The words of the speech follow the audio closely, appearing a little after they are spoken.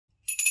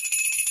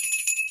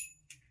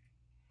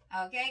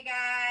Okay,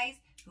 guys,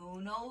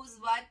 who knows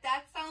what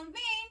that sound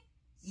means?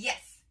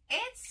 Yes,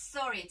 it's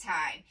story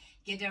time.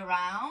 Get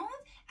around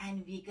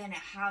and we're gonna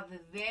have a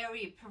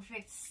very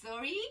perfect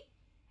story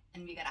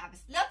and we're gonna have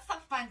lots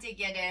of fun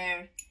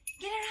together.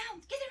 Get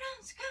around,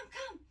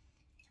 come.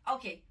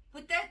 Okay,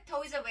 put the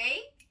toys away.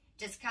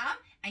 Just come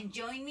and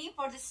join me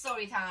for the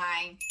story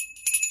time.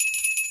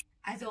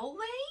 As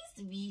always,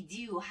 we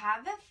do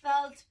have a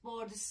felt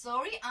board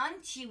story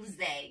on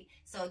Tuesday.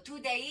 So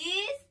today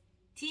is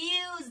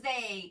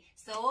Tuesday.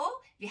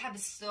 So we have a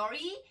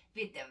story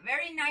with a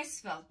very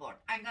nice felt board.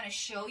 I'm gonna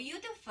show you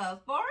the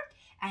felt board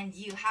and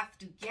you have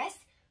to guess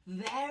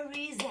where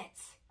is it.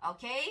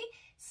 Okay?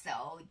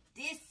 So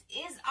this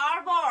is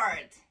our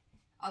board.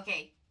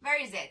 Okay,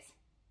 where is it?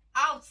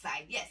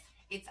 Outside. Yes,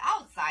 it's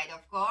outside,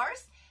 of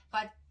course.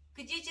 But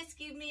could you just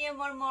give me a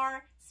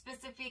more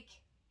specific?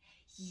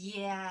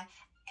 Yeah,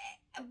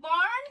 a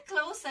barn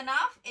close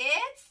enough.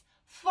 It's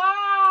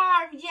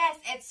farm. Yes,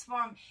 it's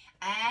farm.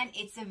 And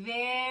it's a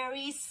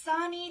very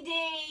sunny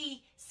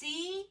day.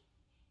 See?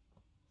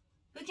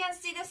 We can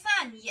see the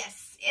sun.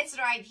 Yes, it's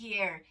right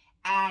here.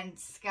 And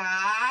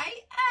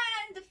sky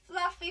and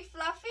fluffy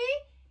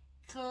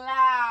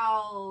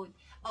cloud.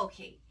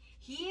 Okay,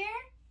 here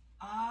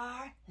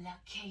our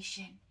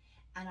location.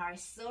 And our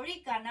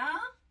story gonna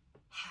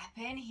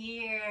happen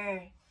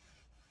here.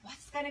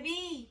 What's gonna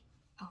be?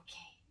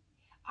 Okay,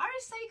 our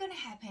story gonna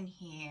happen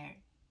here.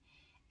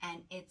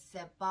 And it's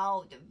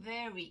about a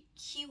very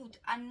cute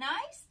and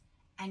nice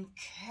and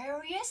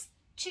curious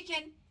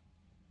chicken.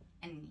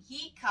 And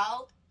he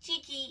called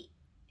Chicky.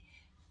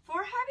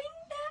 For having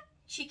the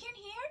chicken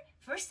here,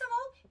 first of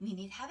all, we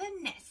need to have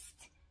a nest.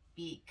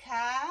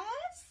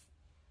 Because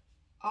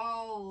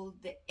all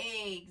the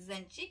eggs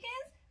and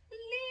chickens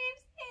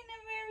lives in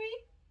a very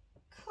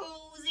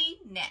cozy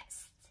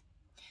nest.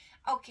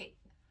 Okay,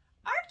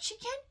 our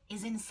chicken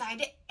is inside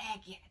the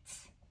egg yet.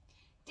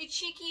 The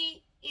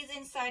Chicky is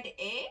inside the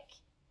egg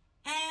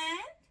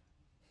and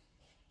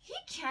he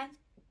can't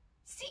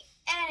see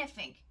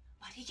anything,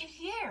 but he can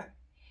hear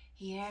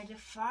the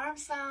farm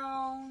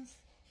sounds,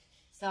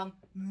 some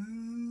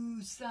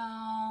moo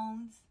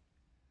sounds,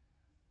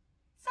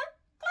 some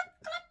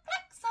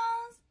cluck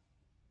sounds,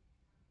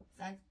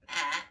 some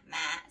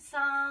ma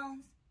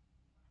sounds,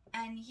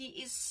 and he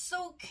is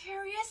so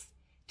curious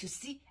to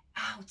see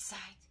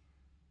outside.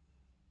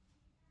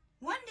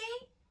 One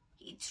day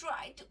he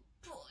tried to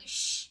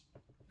push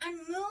and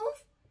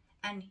move,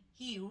 and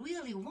he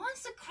really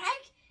wants to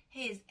crack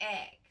his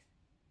egg.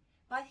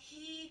 But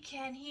he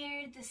can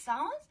hear the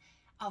sounds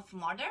of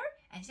mother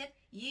and said,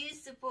 you're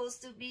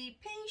supposed to be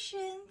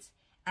patient.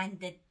 And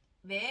the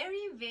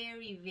very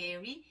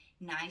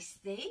nice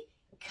day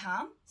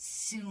come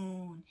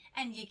soon.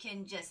 And you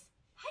can just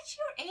hatch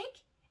your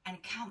egg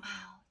and come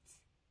out.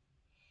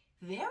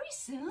 Very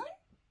soon,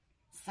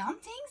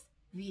 something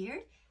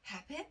weird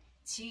happened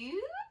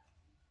to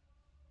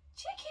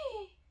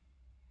Chicky.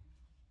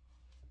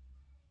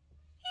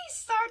 He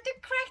started to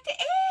crack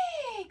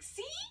the eggs.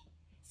 See?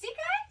 See,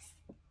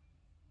 guys?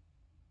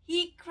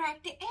 He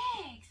cracked the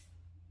eggs.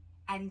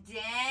 And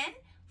then,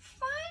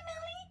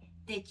 finally,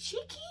 the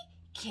Chicky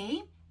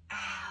came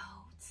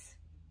out.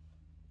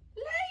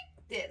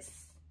 Like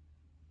this.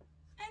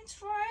 And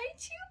tried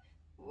to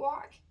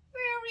walk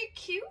very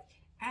cute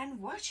and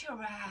watch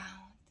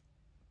around.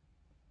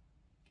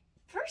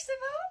 First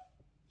of all,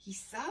 he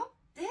saw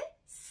the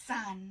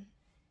sun.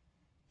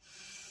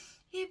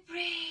 He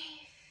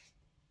breathed.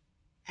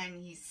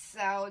 And he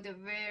saw the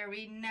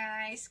very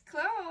nice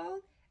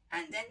cloud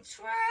and then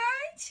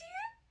tried to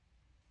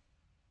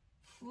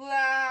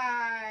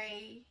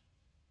fly.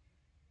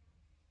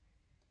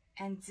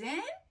 And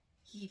then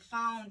he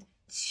found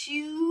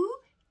two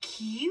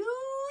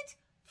cute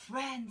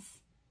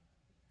friends.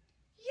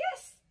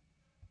 Yes,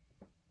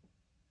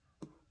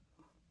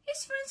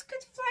 his friends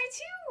could fly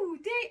too.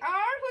 They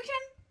are,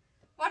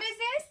 what is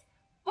this?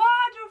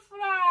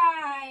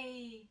 Butterfly.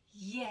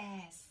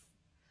 Yes.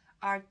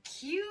 Are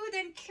cute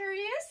and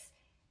curious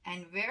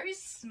and very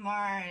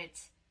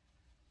smart.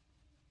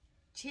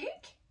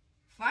 Chick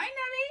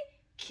finally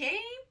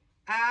came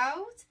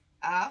out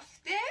of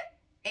the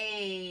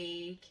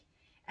egg.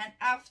 And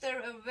after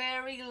a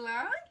very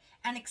long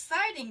and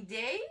exciting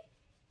day,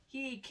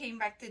 he came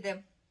back to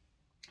the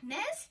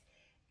nest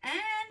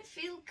and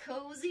feel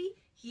cozy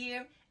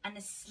here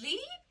and sleep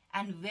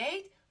and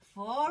wait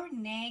for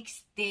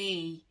next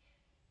day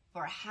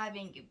for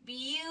having a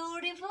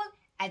beautiful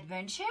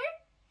adventure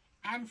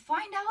and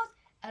find out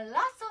a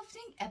lot of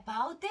things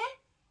about the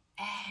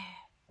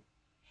air.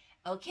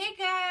 Okay,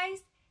 guys,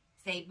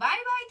 say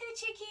bye-bye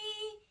to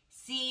Chicky.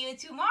 See you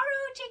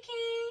tomorrow,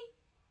 Chicky.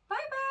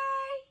 Bye-bye.